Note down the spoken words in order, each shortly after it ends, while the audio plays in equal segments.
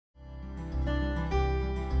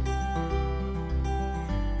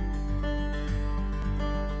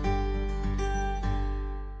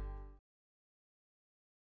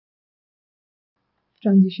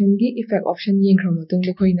transition ki effect option yengkhram matung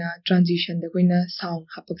de koina transition de koina sound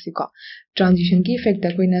hapaksi ko transition ki effect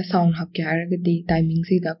da koina sound hap ke haraga di timing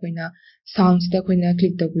si da koina sounds da koina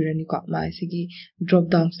click to birani ko ma sigi drop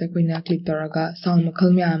downs da koina click toraga sound makhal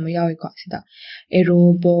me am yawi ko sida arrow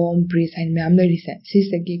bomb breeze and me am le reset si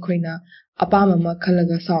sagi koina apama ma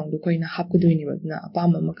khalaga sound du koina hap ku duini badna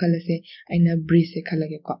apama ma khalase aina breeze se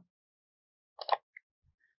khalage ko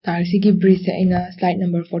Tarsi breeze aina slide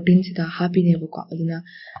number 14 sida happy ne ko aduna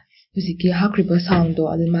Usiki hakriba sound do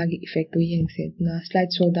adun magi effect do yengse na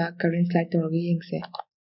slide show da current slide to rogi yengse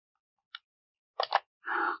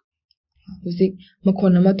Usik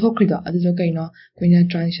makon ama thokri do adu do kaino koina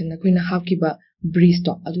transition na koina hapkiba breeze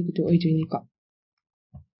to adu gitu oiduni ko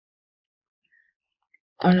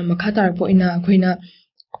ana makhatar po ina koina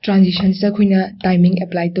transition sa koina timing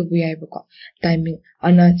apply to buyai ko timing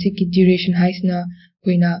ana siki duration haisna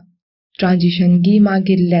koina transition gi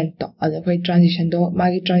magi length to adu koi transition do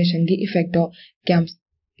magi transition gi effect do cam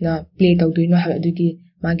na play to duino ha adu gi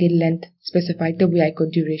magi length specify to buyai ko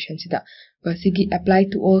duration sida ba sigi apply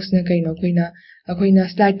to all na kaino koina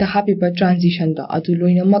slide ta happy ba transition do adu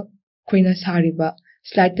loina mak koina sari ba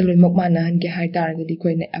slide to loimak mana han ge hai tar ga di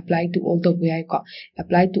koina apply to all to buyai ko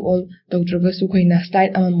apply to all to droga su koina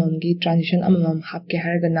slide amamam gi transition amamam hap ke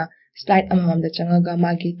har gana slide amamam da changa ga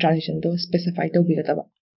magi transition do specify to bi ga ba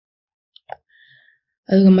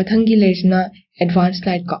aduga mathangi lerisna advanced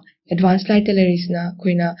slide ko advanced slide te lerisna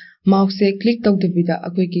koina mouse se click to the bida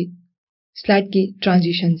akoi ki slide ki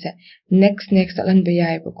transition se next alan be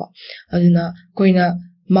yai ko aduna koina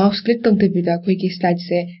mouse click to the bida koi ki slide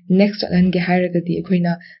se next alan ge hairaga di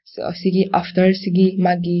koina sigi after sigi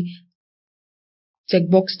magi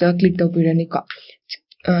checkbox da click to birani ko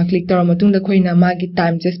click to matung da koina magi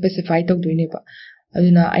time se specify to doine ba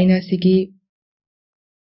aduna aina sigi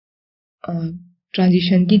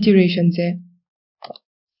transition ki duration se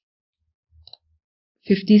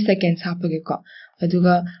 50 seconds hapage ko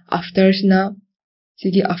aduga after na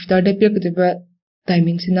sigi after the period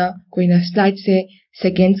timing sina koina slide se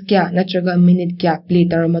seconds kya natraga minute kya play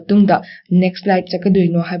tar matung da next slide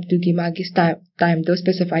chakaduino have to gi magi time to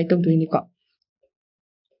specify to doini ko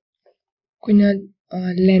koina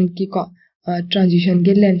length ki ko transition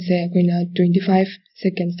ki length se koina 25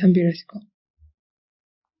 seconds thambirasi ko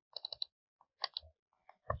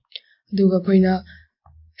aduga koina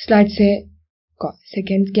slide se ko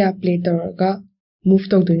second kya play tar move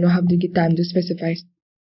to doino have to gi time to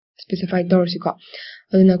specify torsi ko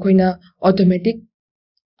aduna koina automatic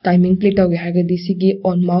timing play to ge haga di sigi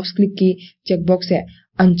on mouse click ki checkbox se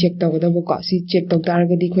uncheck to da ko si check to tar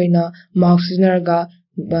ga di koina mouse sinarga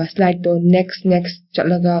slide to next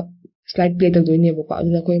chalaga slide play to doine ko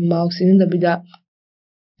aduna koi mouse in da bida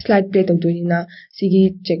slide play to doina sigi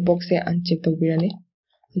checkbox se uncheck to birani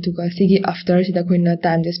aduga sigi after sida koina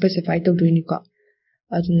time de specify to doini ko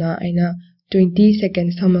aduna aina 20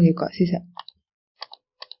 seconds thamage ko sisa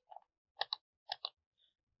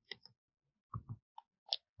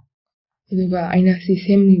aduga aina si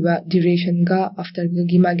semliba duration ga after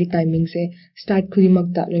gi magi timing se start khurimak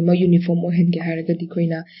ta loima uniform o hen ge haraga di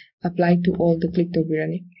koina apply to all the click to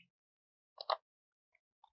birani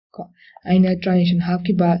ko aina transition half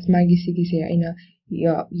ki ba magi sigi se aina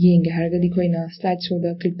yeng ge haraga di koina slide show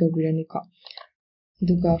the click to birani ko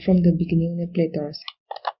aduga from the beginning ne play tors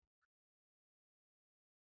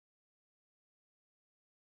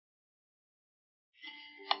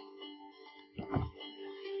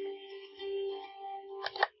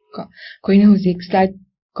koina huzik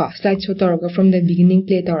slide show toroga from the beginning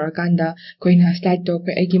play torakanda koina slide to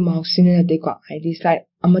ko egi mouse sinna de ko haidi slide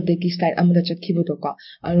amadagi slide amada chakhibu to ko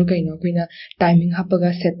aru kaina koina timing hapaga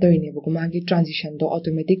set toine bu magi transition do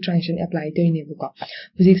automatic transition apply toine bu ko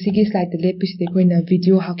huzik sigi slide le pisde koina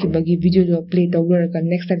video hakibagi video do play to loraka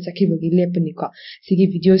next slide chakibagi lepani ko sigi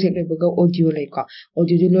video se lebaga audio le ko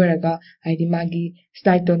audio do loraka haidi magi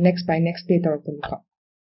slide to next by next play torakani ko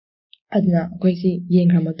adna koi si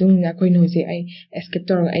yengra matung na koi no se ai escape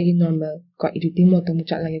tor ai normal ko editing mode to mu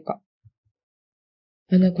chalage ko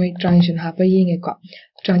ana koi transition hapa yenge ko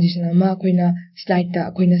transition ama koina slide ta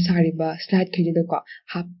koina sariba slide khide da ko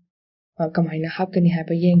hap kamaina hap kani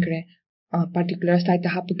hapa yengre particular slide ta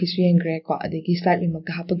hapa ki su yengre ko adegi slide mi mak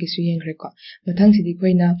ta hapa ki su yengre ko mathang sidi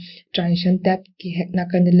koina transition tab ki hek na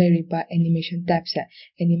kan de riba animation tab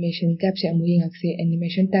se amu yengak se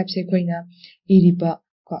animation tab se koina iriba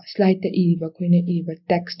slide ta iriba koina iriba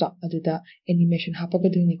text to aduda animation hapaga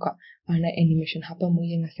duni ko ana animation hapa mu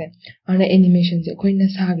yengase ana animation se koina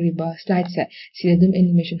sagriba slide se sidum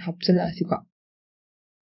animation hapsala asiko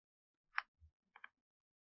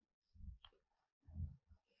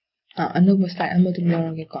anobo slide amadu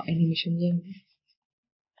loroge ko animation yeng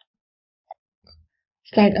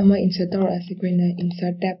slide ama insert tawra ase koina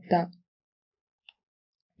insert tab ta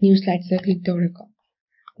new slide sa click tawra ko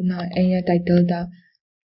na aina title da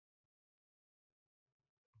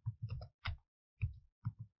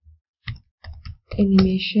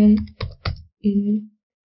animation in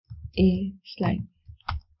a slide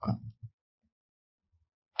ko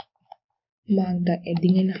magda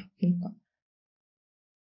heading na ko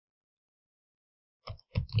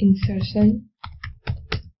insertion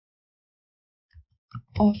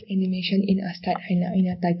of animation in a slide haina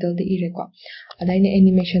aina title de ire ko adaina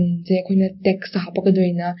animation je koina text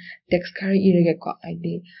hapakadoina text khara ire ko id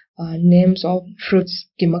names of fruits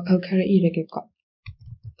ki makhal khara ire ko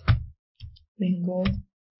mango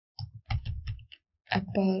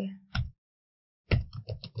apple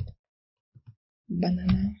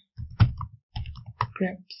banana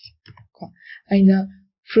grapes ko aina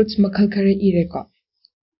fruits makhal khara ire ko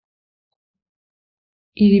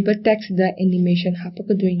iriba text da animation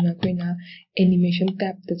hapakadoina koina animation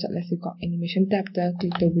tab ta chalasi ko animation tab ta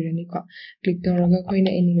click tobirani ko click toraga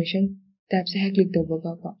koina animation tab se ha click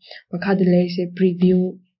tobaga ko makhada lay se preview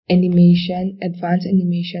animation advanced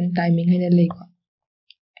animation timing hena lay ko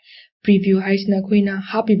preview haisna koina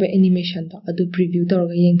hapiba animation to adu preview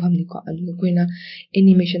toraga yengpham ni ko adu koina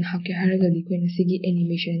animation hapke haraga di koina sigi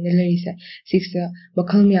animation na lay se six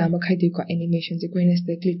makhal mya ma khai ko animation se koina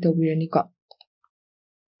se click tobirani ko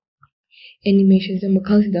animation se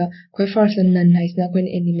makhal da koi first nan haisna koina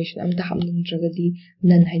animation amta hamnung tragadi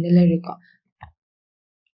nan haina lay ko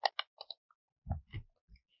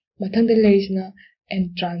mathang de laysna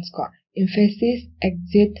entrance ko emphasis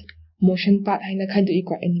exit motion part haina khadu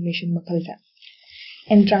ko animation makhal sa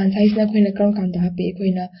entrance haisna koina karon kan da happy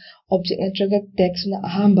koina object natraga text na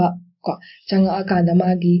ahamba ko changa akanda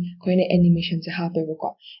magi koina animation se hape ko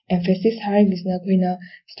emphasis harisna koina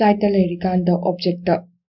slide ta leri kan da object ta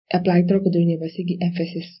apply tor ko doine basigi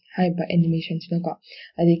emphasis haiba animation sina ko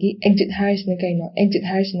adigi exit harisna kaino exit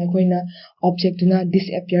harisna koina object na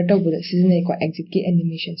disappear to bula sizne ko exit ki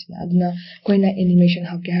animation sina aduna koina animation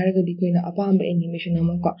hapke haraga di koina apamba animation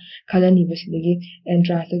amon ko khalani basidigi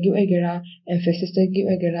entrance gi oigera emphasis gi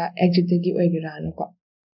oigera exit gi oigera na ko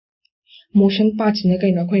motion parts na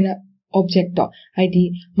kaino koina object to id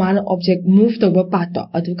mana object move to ba part to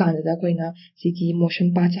adu kan da koina sigi motion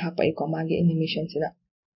parts hapa ko magi animation sina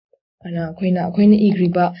ana koina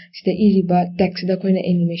igriba sida iriba text da koina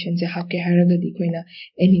animation se hapke haraga di koina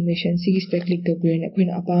animation sigi sta click to bire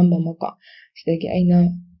koina apamba ma ko sida gi aina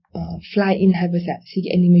fly in habasa sigi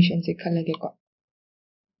animation se khalage ko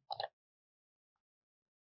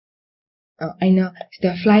aina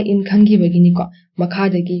sida fly in khangi bagini ko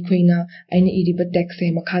makhada gi koina aina iriba text se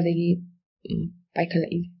makhada gi paikhala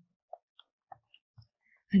i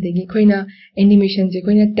adagi koina animation je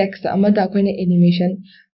koina text amada koina animation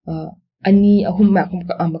ani ahum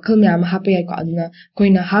makhal mya hape ko aduna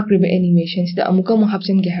koina hakriba animation sida amuka mu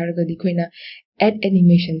hapchen ge haraga di koina add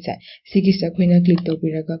animation sa sigi sa koina click to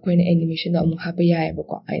biraga koina animation amu hape ya ba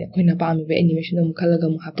ko aina koina pa mi be animation amu khalaga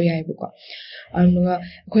mu hape ya ba ko anuga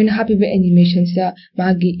koina happy be animation sa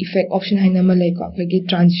magi effect option haina ma lay ko kogi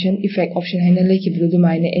transition effect option haina lay ki blu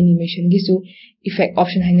maina animation gi su effect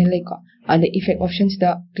option haina lay ko ada effect options da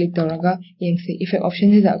click toraga yengse effect option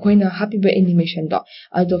da koina happy be animation do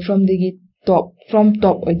ado from the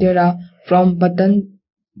top oidera from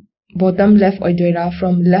bottom left oidera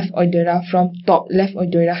from left oidera from top left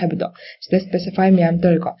oidera habdo specify myam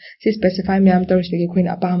tor ko si specify myam tor se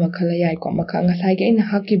koina apa ma khala yai ko makha ngasai ge ina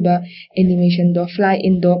hakiba animation do fly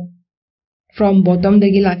in do from bottom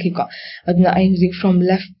dagi lakhi ko aduna ai huzik from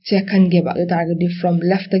left che khan ge ba target from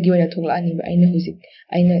left dagi oina thogla ani ba aina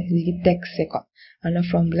huzik text se ko ana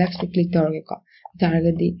from left to click tor ge ko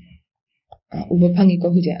target di uba phangi ko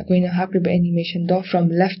huje koina hakriba animation do from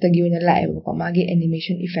left dagi oina lae ko magi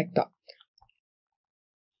animation effect do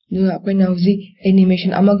Dua koina huzi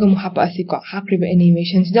animation amaga mu hapa asi ko hakriba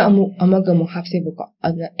animation da amu amaga mu hapse ko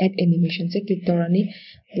aduna add animation se click torani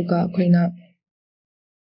duga koina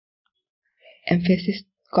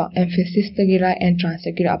emphasis tagira entrance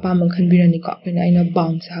tagira apa man khanbirani ko koina aina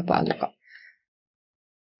bounce hapa aga ko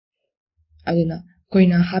aduna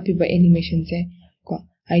koina happy ba animation se ko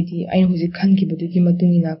id aina huzi khanki budugi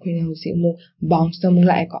matungina koina huzi mu bounce ta mu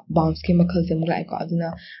lae ko bounce ke makhal se mu lae ko aduna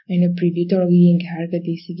aina preview toragi yeng harga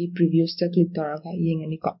di sigi preview sta click toraga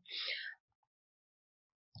yengani ko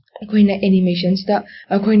koina animations da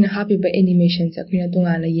koina happy ba animations koina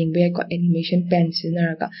tungana yengbe ko animation pen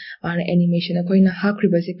sinaraga ana animation koina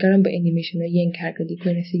hakriba se karamba animation no yeng harga di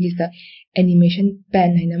koina sigi sta animation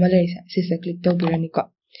pen haina malaysa sisa click to birani ko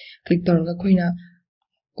click toraga koina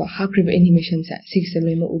ko hakriba animation sa six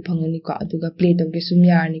loima uphangani ko aduga play to ge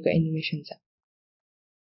sumyarni ko animation sa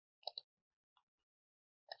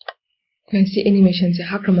When see animation se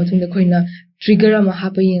hakra matung da koina trigger ama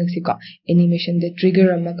hapa yeng si ko animation de trigger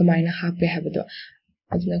ama kamaina hape habado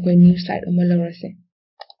aduna koi new slide ama lawra se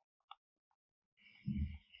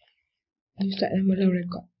new slide ama lawra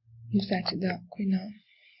ko new slide se da koina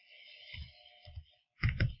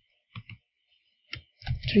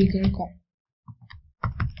trigger ko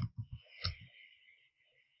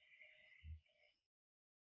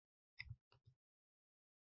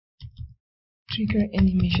trigger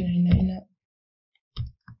animation ina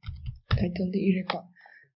title de ire ko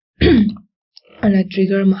ana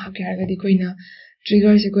trigger ma hakya harga di koina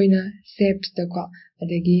trigger se koina shapes da ko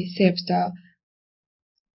adagi shapes da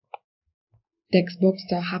text box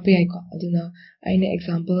da happy ai ko aduna aina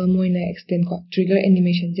example moina explain ko trigger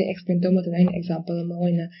animation je explain to ma aina example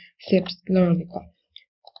moina shapes lor ko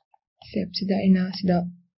shapes da aina sida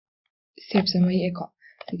shapes ma ye ko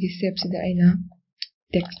adagi shapes da aina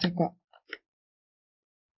text da ko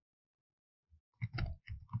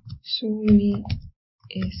show me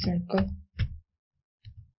a circle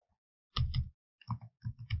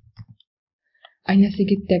aina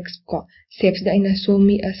sigi text ko shapes da aina show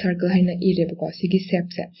me a circle haina ire ko sigi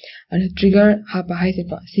shapes ana trigger hapa haise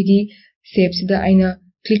ko sigi shapes da aina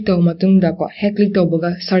click to matung da ko he click to boga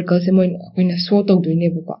circle se moin koina show to doine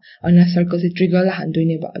ko ana circle se trigger la han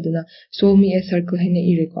doine ba aduna show me a circle haina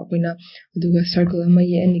ire ko koina aduga circle ma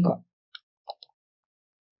ye ani ko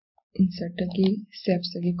insert ki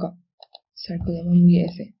shapes gi ko circle ma mu ye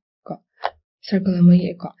se ko circle ma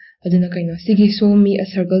ye ko aduna kaino sigi show me a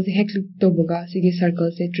circle se he click to boga sigi circle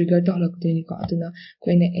se trigger to halak doine ko aduna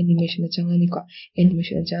koina animation changani ko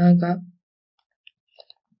animation changa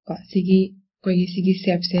ko sigi koi sigi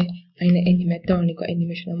shape se aina animate torni ko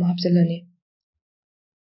animation ma hapsalani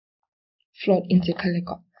float in se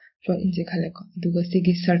khale ko duga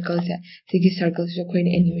sigi circle se koi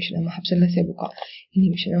animation ma hapsala se ko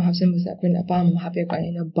animation ma hapsam sa koi na pam hape ko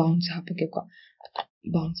aina bounce hapake ko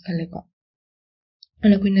bounce khale ko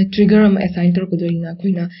ana koina trigger am assign tor ko doina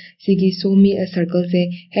koina sigi show me a circle se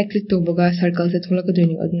he click to boga circle se thola ko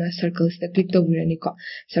doini aduna circle se click to birani ko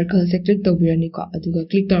circle se click to birani ko aduga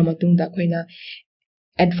click tor matung da koina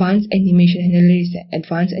advanced animation analysis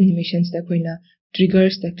advanced animations da koina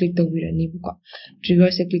triggers da click to birani ko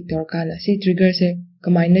trigger se click tor kala si trigger se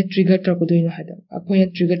kamaina trigger tor ko doino hada akoina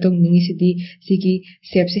trigger to ningi sidi sigi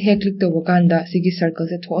shape se he click to bokanda sigi circle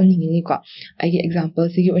se tho ningi ko ai example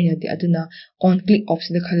sigi oina di aduna on click off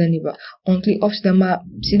se khalani ba on click off da ma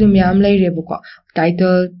sidu myam lai re ko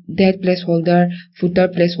title date placeholder footer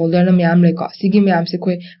placeholder na myam lai ko sigi myam se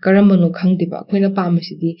koi karam no khangdi ba koina pam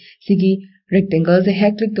sidi sigi rectangle se he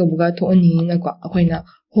click to boga tho ningi na ko akoina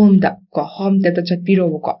home tab ta chat piro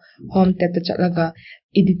ko home tab ta chatlaga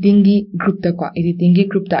editing gi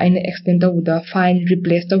group da aina extend to da find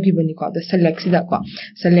replace to gibani ko da select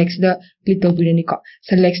da click to birani ko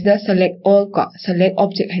select all ko select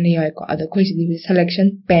object haina yoy ko ada khoi sidi selection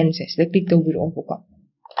pane se click to biro ko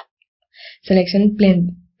selection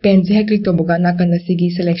pen je click to boga na kan sigi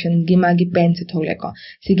selection gi magi pen se thole ko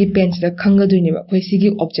sigi pen se khanga duini ba khoi sigi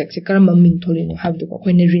object se karam ming thole no habdu ko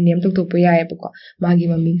khoi ne rename to pa ya ba ko magi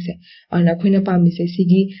ming se ana khoi na pa mi se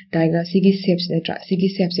sigi daiga sigi shapes ne tra sigi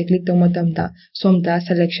shape se click to matam da somda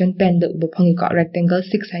selection pen da uba phangi ko rectangle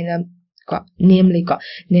 6 haina ko name le ko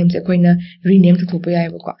name se khoi na rename to pa ya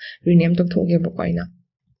ba ko rename to thoge ba ko ina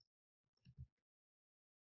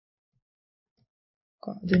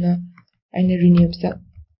ko duna aina rename sa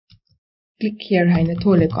click here haina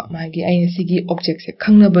thole ko magi aina sigi object se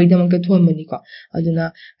khangna bai damang ta thon mani ko aduna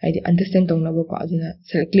aidi understand tong na ba ko aduna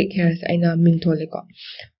select click here se aina ming thole ko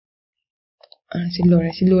si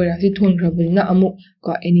lora si thon grabul na amu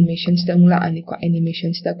ko animations da mula ani ko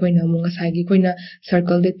animations da koina munga sagi koina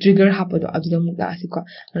circle de trigger hapodo aduna mula asi ko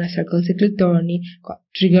ana circle se click torni ko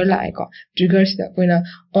trigger la ai ko triggers da koina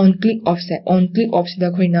on click off se da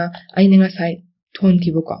koina aina nga sai thon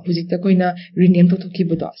ki ko hujik ta koina rename to ki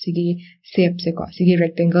bodo sigi shape se ko sigi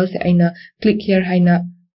rectangle se aina click here haina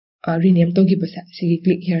rename to ki basa sigi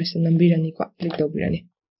click here se nambirani ko click to birani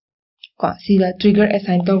ko sida trigger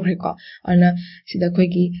assign to gre ko ana sida koi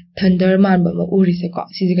ki thunder man ba ma uri se ko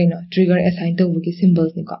sigi kaina trigger assign to buki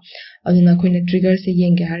symbols ni ko aduna koina trigger se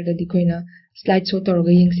yenge har ga di koina slide show to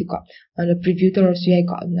ga yeng si ko ana preview to ro su ai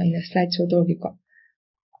ko aduna ina slide show to gi ko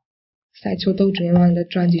slide show to tre mang da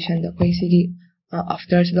transition da koi sigi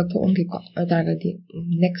after se to onge ko targa di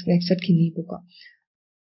next set kini bu ko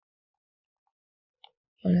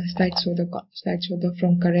ana slide show to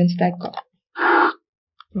from current slide to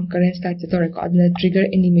ko aduna trigger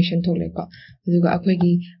animation to le ko aduga akoi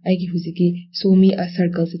gi ai gi huziki show me a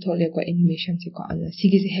circle se to le ko animation se ko aduna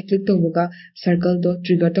sigi se click to boga circle do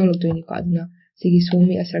trigger to lo to ni ko aduna sigi show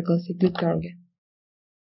me a circle se click toroge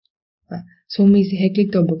show me se he click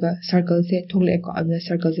tobaga circle se thole ko adna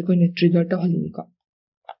circle se koina trigger to halini ko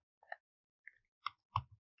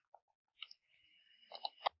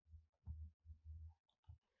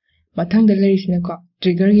mathang da lerisina ko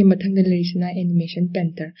trigger gi mathang da lerisina animation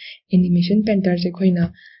painter se koina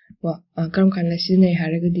wa karam khan la sine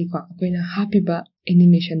haragadi ko koina happy ba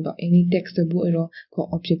animation do any text bu ero ko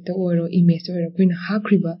object to ero image to ero koina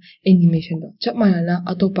hakriba animation do chap manana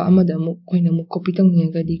atopa amada mu koina mu copy tang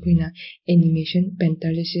ninga di koina animation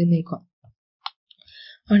painter se sine ko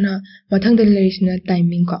ana mathang da lerisina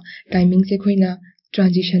timing se koina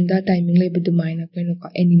transition da timing lay bu maina koina ko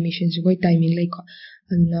animation se koi timing lay ko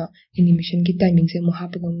ana animation ki timing se mu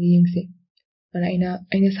hapa gam yeng se ana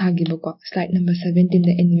aina sagi ba ko slide number 17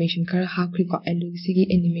 the animation kara hakri ko and sigi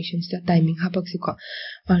animation sta timing hapak se ko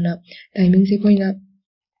ana timing se koina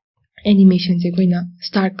animation se koina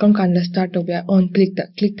start kan la start to be on click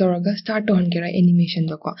toraga start to hangera animation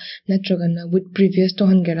do ko natraga na with previous to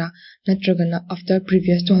hangera natraga na after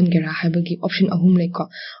previous to hangera habagi option ahum le ko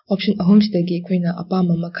option ahum sidagi koina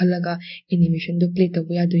apama makhalaga animation do play to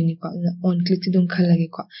ya doini ko on click dum khalage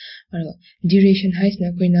ko duration highs na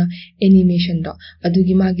koina animation do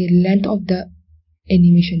adugi mage length of the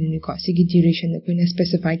animation ni ko sigi duration na koina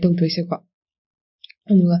specify to doise ko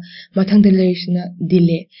anuga mathang de lerisina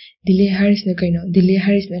delay haris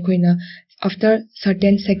na koina after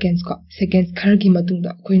certain seconds khar gi matung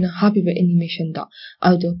da koina happy ba animation da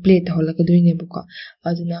auto play ta hola ko doine bu ko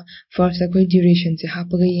aduna first koi duration se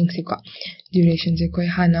hapaga yengse ko duration se koi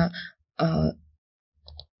hana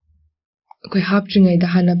koi hap tringai da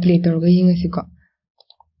hana play tor ga yengse ko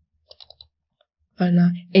ana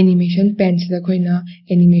animation pens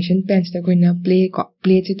da koina play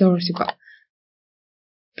chi tor si ko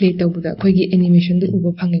play tawbuda koigi animation du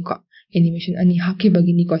uba phange ko animation ani hakki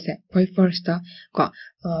bagini ko se koi first ta ko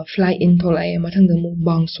fly in thola e mathang da mu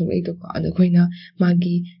bounce so e to ko ada koina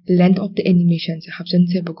magi length of the animation se hapsan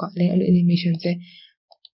se bu ko length of the animation se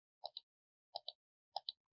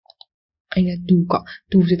aina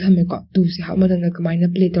 2 se thame ko 2 se hamada na kamaina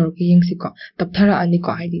play tor ki yengsi ko tapthara ani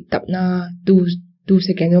ko haidi tapna 2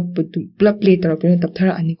 second of plus play tor pe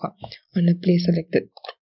tapthara ani ko ana play selected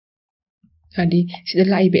adi sida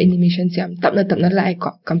live animation se am tapna lai ko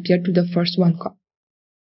compared to the first one ko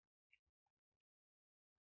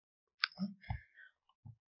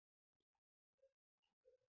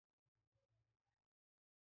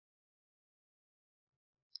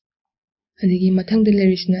adigi mathang de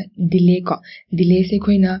lerisna delay se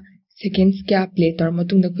koina seconds kya play tor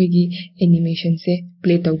matung da koigi animation se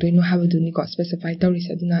play tor doino habadu ni ko specify tor is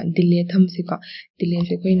aduna delay tham se ko delay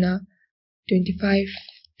se koina 25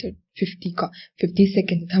 to 50 ko 50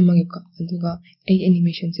 seconds thamange ko aduga ai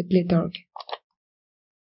animation se play tor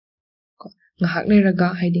ko ngahak leraga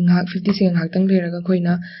haidi ngahak 50 second ngahak tang leraga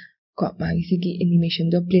koina ko magi sigi animation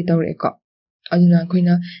do play tor e ko aduna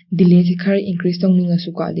koina delay se khar increase tong ninga su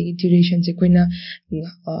ko adigi duration se koina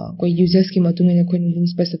ko users ki matungena koina dum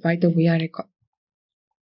specify to bu yare ko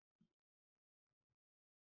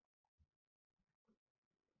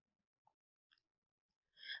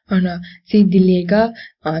ana si delay ga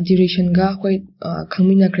duration ga koi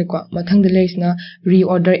khangmina kre ko mathang de leisna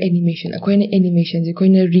reorder animation koina animation je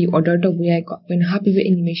koina reorder to bu yai ko koina happy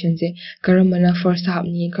animation je karamana first half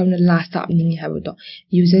ni karamna last half ni habuto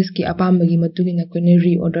users ki apamba gi matugina koina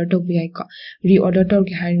reorder to bu yai ko reorder to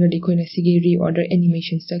ki haringa di koina sigi reorder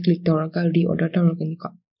animation sta click toraga reorder toraga ni ko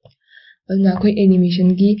aduna koi animation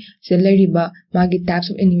gi se leriba magi types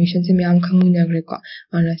of animation se myam khangmina kre ko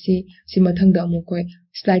ana si mathang da mu koi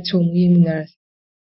slide show mu yeminar